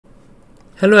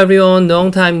Hello everyone, long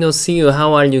time no see you.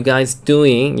 How are you guys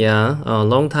doing? Yeah,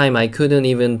 long time I couldn't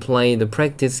even play the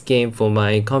practice game for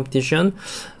my competition.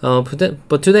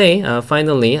 But today,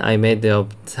 finally, I made the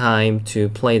time to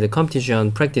play the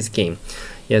competition practice game.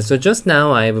 Yeah, so just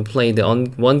now I've played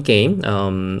one game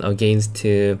against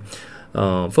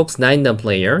Fox 9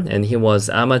 player, and he was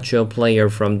amateur player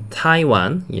from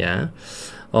Taiwan. Yeah.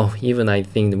 Oh, even I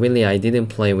think really I didn't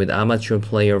play with amateur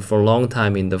player for a long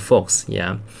time in the Fox.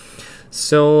 Yeah.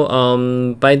 So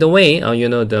by the way,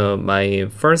 my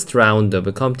first round of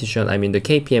the competition, I mean the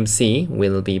KPMC,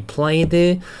 will be played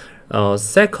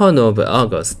 2nd of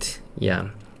August.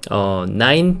 Yeah,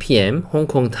 9 p.m. Hong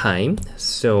Kong time.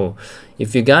 So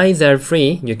if you guys are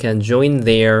free, you can join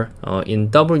there in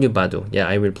W Baduk. Yeah,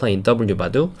 I will play in W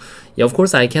Baduk. Yeah, of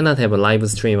course I cannot have a live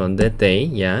stream on that day.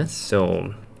 Yeah,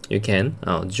 so you can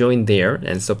join there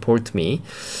and support me.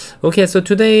 Okay, so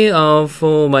today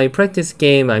for my practice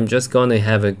game, I'm just gonna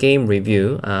have a game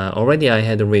review. Already I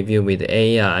had a review with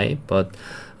AI, but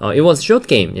it was short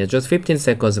game. Yeah, just 15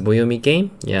 seconds Boyomi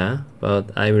game. Yeah,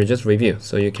 but I will just review,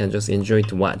 so you can just enjoy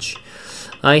to watch.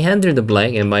 I handled the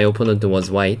black and my opponent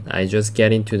was white. I just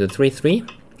get into the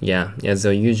 3-3. Yeah, as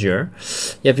usual.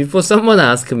 Yeah, before someone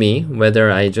asked me whether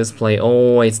I just play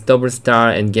always double star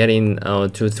and get in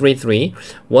to 3-3,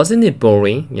 wasn't it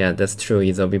boring? Yeah, that's true,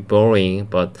 it's a bit boring,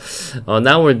 but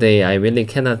nowadays I really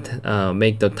cannot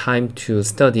make the time to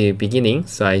study beginning,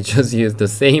 so I just use the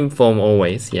same form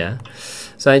always. Yeah,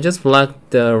 so I just block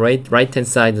the right hand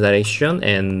side direction,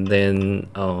 and then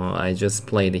I just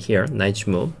played here, knight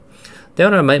move.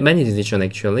 There are many decisions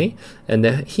actually, and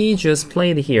he just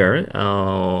played here.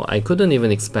 I couldn't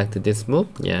even expect this move.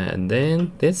 Yeah, and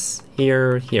then this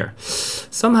here.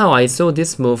 Somehow I saw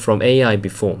this move from AI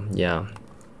before. Yeah,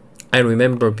 I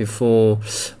remember before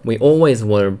we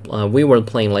were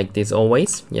playing like this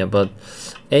always. Yeah, but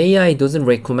AI doesn't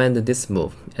recommend this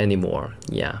move anymore.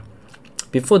 Yeah,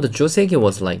 before the Joseki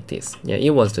was like this. Yeah,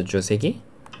 it was the Joseki,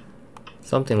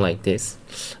 something like this.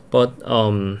 But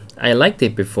I liked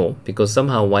it before because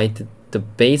somehow white, the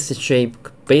base shape,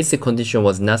 basic condition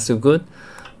was not so good.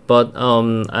 But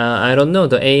I don't know,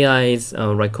 the AIs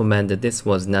recommended this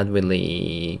was not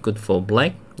really good for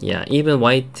black. Yeah, even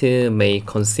white may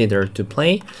consider to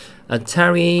play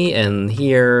Atari, and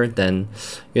here then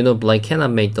black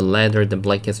cannot make the ladder, the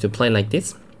black has to play like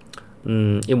this.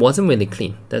 It wasn't really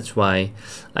clean. That's why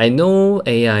I know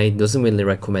AI doesn't really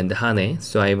recommend the Hane,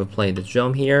 so I will play the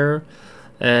jump here.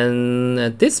 And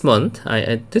at this moment,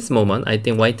 I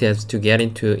think white has to get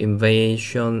into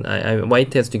invasion.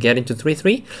 White has to get into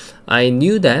 3-3. I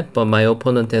knew that, but my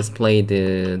opponent has played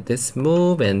this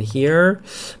move and here.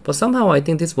 But somehow I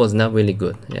think this was not really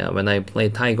good. Yeah, when I play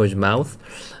Tiger's Mouth,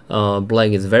 black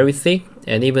is very thick,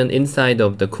 and even inside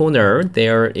of the corner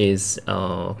there is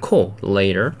ko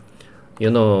later.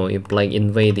 If black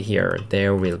invade here,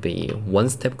 there will be one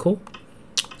step ko,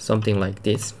 something like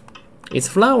this. It's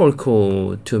flower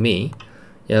ko to me.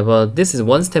 Yeah, but this is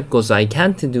one step ko, so I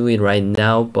can't do it right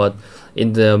now, but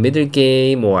in the middle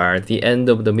game or the end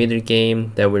of the middle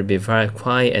game, that will be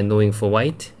quite annoying for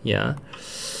white. Yeah,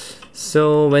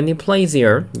 so when he plays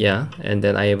here, yeah, and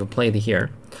then I have played here,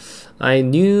 I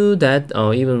knew that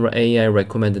even AI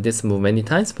recommended this move many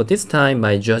times, but this time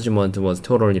my judgment was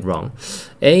totally wrong.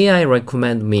 AI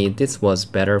recommended me this was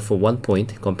better for 1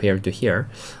 point compared to here.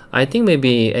 I think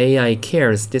maybe AI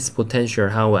cares this potential,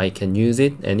 how I can use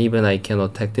it, and even I can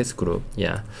attack this group.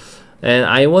 Yeah, and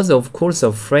I was of course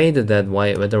afraid that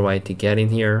whether white to get in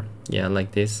here, yeah,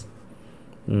 like this,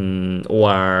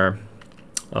 or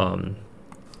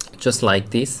just like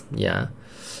this. Yeah,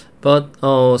 but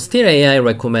still AI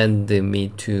recommended me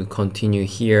to continue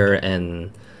here,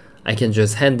 and I can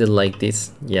just handle like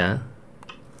this. Yeah,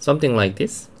 something like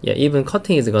this. Yeah, even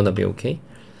cutting is gonna be okay.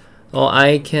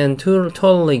 I can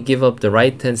totally give up the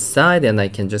right hand side, and I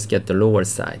can just get the lower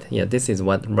side. Yeah, this is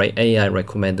what AI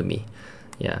recommended me.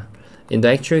 Yeah, in the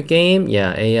actual game,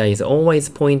 yeah, AI is always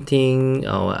pointing.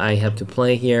 I have to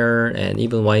play here, and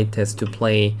even white has to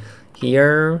play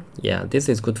here. Yeah, this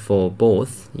is good for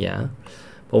both. Yeah,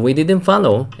 but we didn't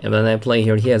follow. And when I play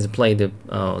here, he has played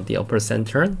the upper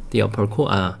center, the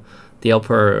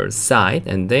upper side,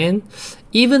 and then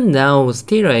even now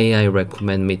still AI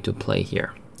recommend me to play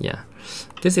here. Yeah,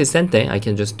 this is Sente, I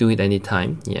can just do it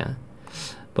anytime. Yeah,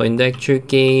 but in the actual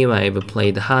game I have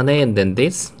played Hane and then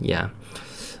this. Yeah,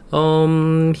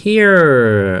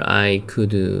 here I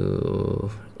could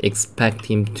expect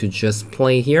him to just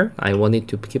play here. I wanted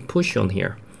to keep push on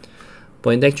here,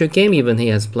 but in the actual game even he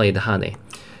has played Hane.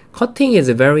 Cutting is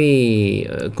very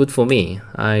good for me.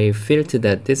 I felt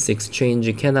that this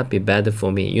exchange cannot be bad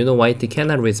for me. You know, white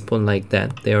cannot respond like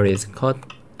that. There is cut,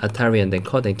 Atari, and then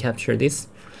cut and capture this.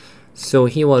 So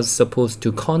he was supposed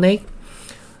to connect.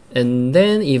 And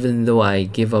then even though I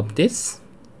give up this,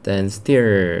 then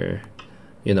still,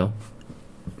 you know,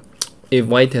 if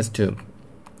white has to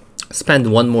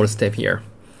spend one more step here,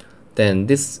 then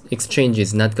this exchange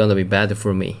is not gonna be bad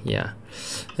for me. Yeah.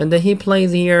 And then he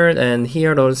plays here, and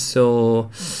here also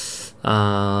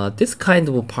this kind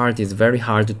of part is very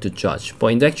hard to judge. But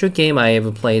in the actual game I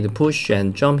have played push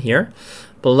and jump here,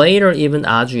 but later even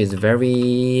Aju is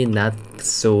very not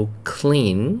so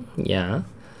clean. Yeah,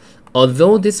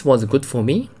 although this was good for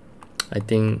me, I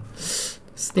think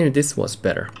still this was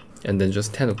better. And then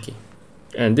just Tenuki,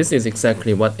 and this is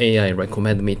exactly what AI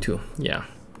recommended me to. Yeah.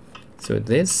 So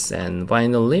this, and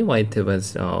finally white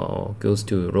was goes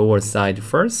to lower side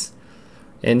first.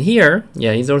 And here,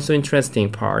 yeah, it's also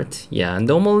interesting part. Yeah,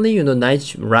 normally, you know,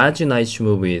 Raj nice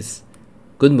move is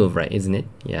good move, right? Isn't it?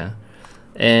 Yeah.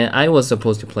 And I was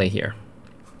supposed to play here.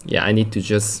 Yeah, I need to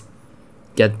just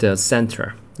get the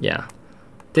center. Yeah.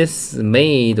 This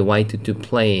made white to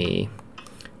play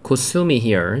Kosumi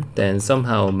here. Then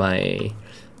somehow my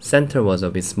center was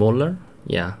a bit smaller.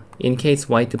 Yeah. In case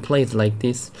white plays like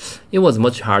this, it was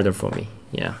much harder for me.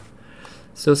 Yeah.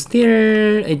 So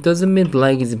still, it doesn't mean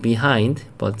black is behind,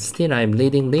 but still I'm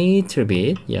leading little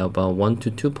bit. Yeah, about 1 to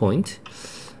 2 points.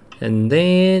 And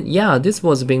then, yeah, this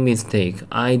was a big mistake.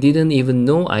 I didn't even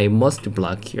know I must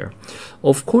block here.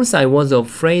 Of course, I was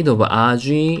afraid of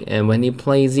Aji, and when he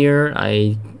plays here,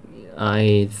 I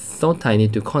thought I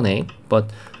need to connect, but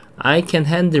I can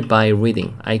handle by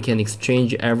reading. I can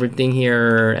exchange everything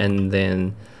here, and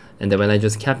then when I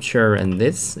just capture and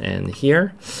this and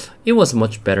here, it was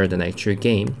much better than actual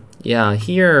game. Yeah,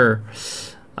 here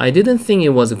I didn't think it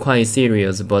was quite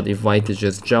serious, but if white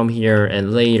just jump here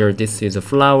and later this is a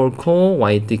flower call,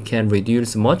 white can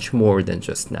reduce much more than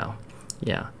just now.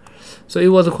 Yeah, so it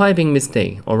was a quite big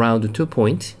mistake, around 2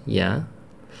 points. Yeah,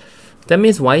 that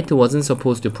means white wasn't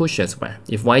supposed to push as well.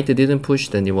 If white didn't push,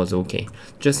 then it was okay.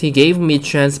 Just he gave me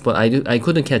chance, but I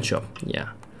couldn't catch up. Yeah,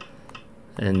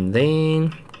 and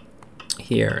then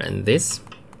here and this.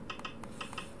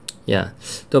 Yeah,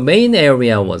 the main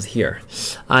area was here.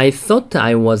 I thought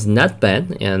I was not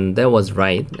bad, and that was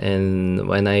right. And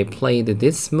when I played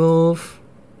this move,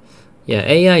 yeah,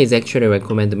 AI is actually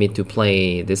recommended me to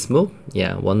play this move.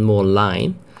 Yeah, one more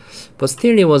line, but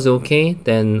still it was okay.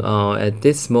 Then at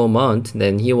this moment,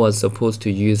 then he was supposed to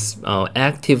use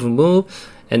active move,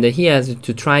 and then he has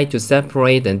to try to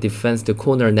separate and defend the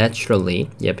corner naturally.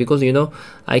 Yeah, because you know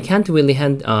I can't really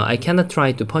I cannot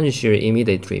try to punish here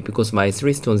immediately because my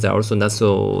 3 stones are also not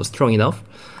so strong enough.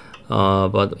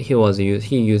 But he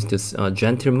used this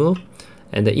gentle move,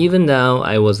 and even now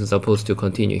I was supposed to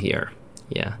continue here.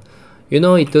 Yeah, you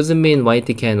know, it doesn't mean white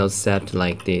can accept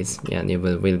like this. Yeah, and it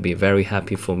will be very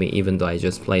happy for me even though I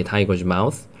just played Tiger's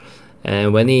Mouth.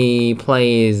 And when he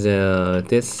plays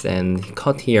this and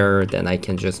cut here, then I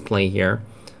can just play here.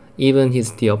 Even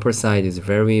the upper side is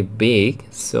very big,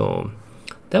 so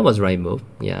that was right move.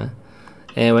 Yeah.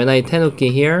 And when I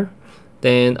Tenuki here,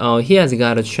 then he has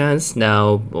got a chance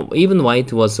now. Even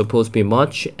white was supposed to be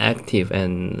much active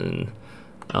and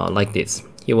like this.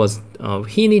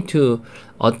 He need to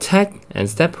attack and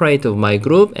separate of my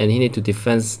group, and he need to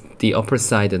defend the upper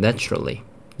side naturally.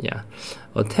 Yeah,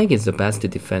 attack is the best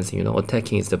defense, you know,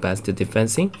 attacking is the best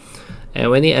defensing.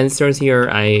 And when he answers here,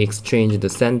 I exchange the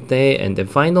sente, and then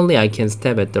finally I can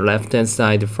stab at the left hand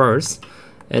side first.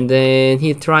 And then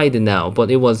he tried now,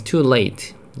 but it was too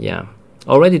late. Yeah,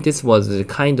 already this was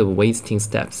kind of wasting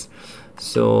steps.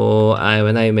 So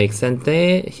when I make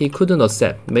sente, he couldn't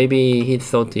accept. Maybe he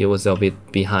thought it was a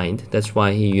bit behind. That's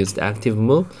why he used active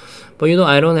move. But you know,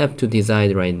 I don't have to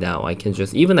decide right now. I can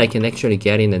actually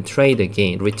get in and trade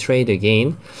again, retrade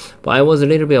again. But I was a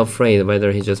little bit afraid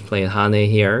whether he just played Hane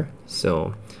here.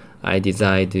 So I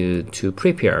decided to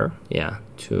prepare. Yeah,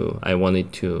 I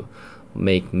wanted to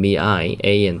make Mi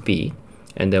A and B.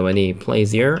 And then when he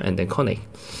plays here and then connect.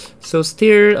 So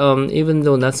still, even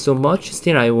though not so much,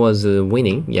 still I was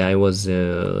winning. Yeah, I was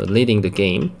leading the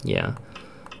game. Yeah,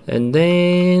 and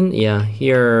then yeah,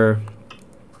 here,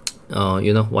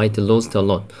 you know, white lost a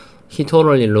lot. He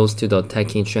totally lost to the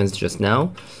attacking chance just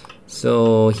now.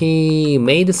 So he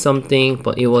made something,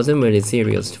 but it wasn't really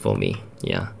serious for me.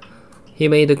 Yeah, he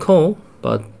made a call,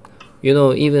 but you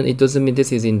know, even it doesn't mean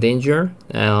this is in danger.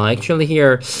 Actually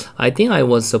here, I think I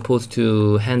was supposed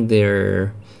to handle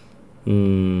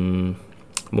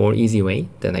more easy way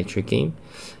than actual game.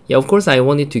 Yeah, of course I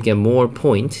wanted to get more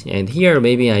points, and here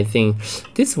maybe I think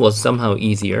this was somehow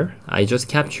easier. I just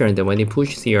capture, and then when he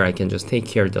pushes here I can just take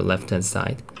care of the left hand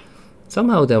side.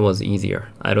 Somehow that was easier.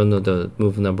 I don't know the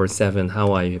move number 7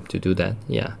 how I have to do that.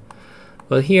 Yeah,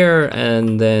 but here,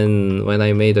 and then when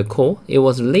I made a call, it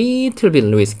was a little bit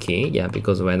risky. Yeah,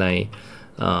 because when I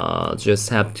just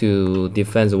have to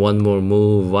defend one more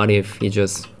move, what if he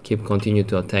just continue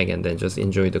to attack and then just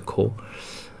enjoy the call?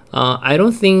 I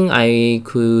don't think I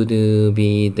could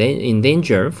be in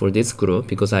danger for this group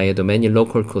because I had many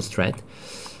local call strat.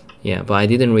 Yeah, but I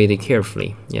didn't read it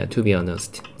carefully. Yeah, to be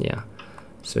honest. Yeah.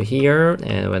 So here,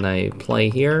 and when I play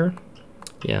here,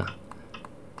 yeah.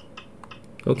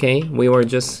 Okay, we were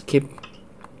just keep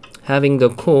having the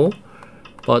call,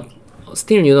 but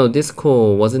still, you know, this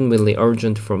call wasn't really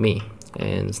urgent for me,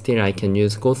 and still I can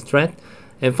use ghost threat.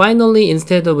 And finally,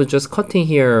 instead of just cutting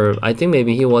here, I think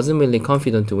maybe he wasn't really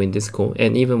confident to win this call,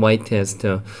 and even white has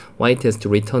to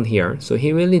return here, so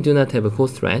he really do not have a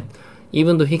ghost threat.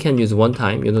 Even though he can use one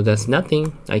time, you know, that's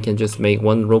nothing. I can just make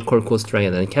one local ghost threat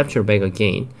and then capture back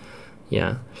again.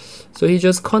 Yeah. So he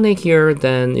just connect here,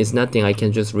 then it's nothing. I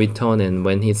can just return, and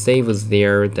when he saves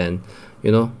there, then, you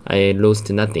know, I lost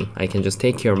nothing. I can just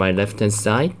take care of my left hand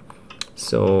side.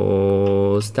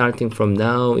 So starting from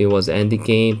now, it was end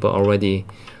game, but already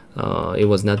it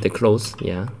was not that close.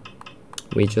 Yeah,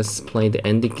 we just played the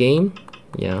end game.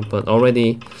 Yeah, but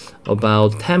already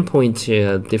about 10 points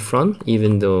different,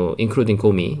 even though including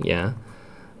Gomi. Yeah,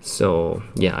 so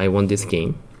yeah, I won this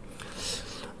game.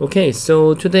 Okay,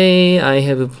 so today I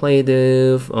have played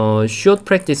a short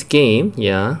practice game.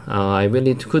 Yeah, I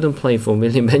really couldn't play for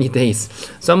really many days.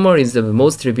 Summer is the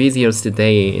most busiest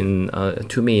day in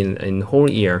to me in whole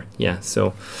year. Yeah,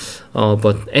 so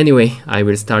but anyway, I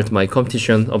will start my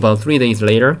competition about 3 days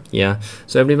later. Yeah,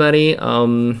 so everybody,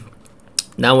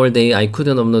 nowadays I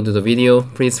couldn't upload the video.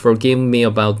 Please forgive me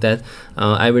about that.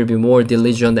 I will be more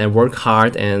diligent and work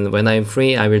hard, and when I'm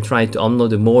free I will try to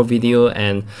upload more video.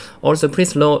 And also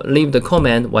please leave the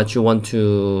comment what you want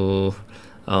to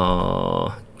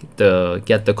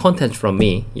get the content from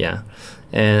me. Yeah,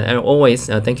 and always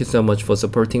thank you so much for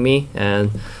supporting me,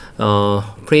 and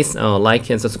please like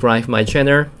and subscribe my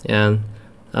channel, and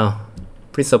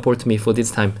please support me for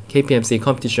this time KPMC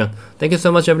competition. Thank you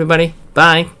so much everybody.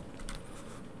 Bye.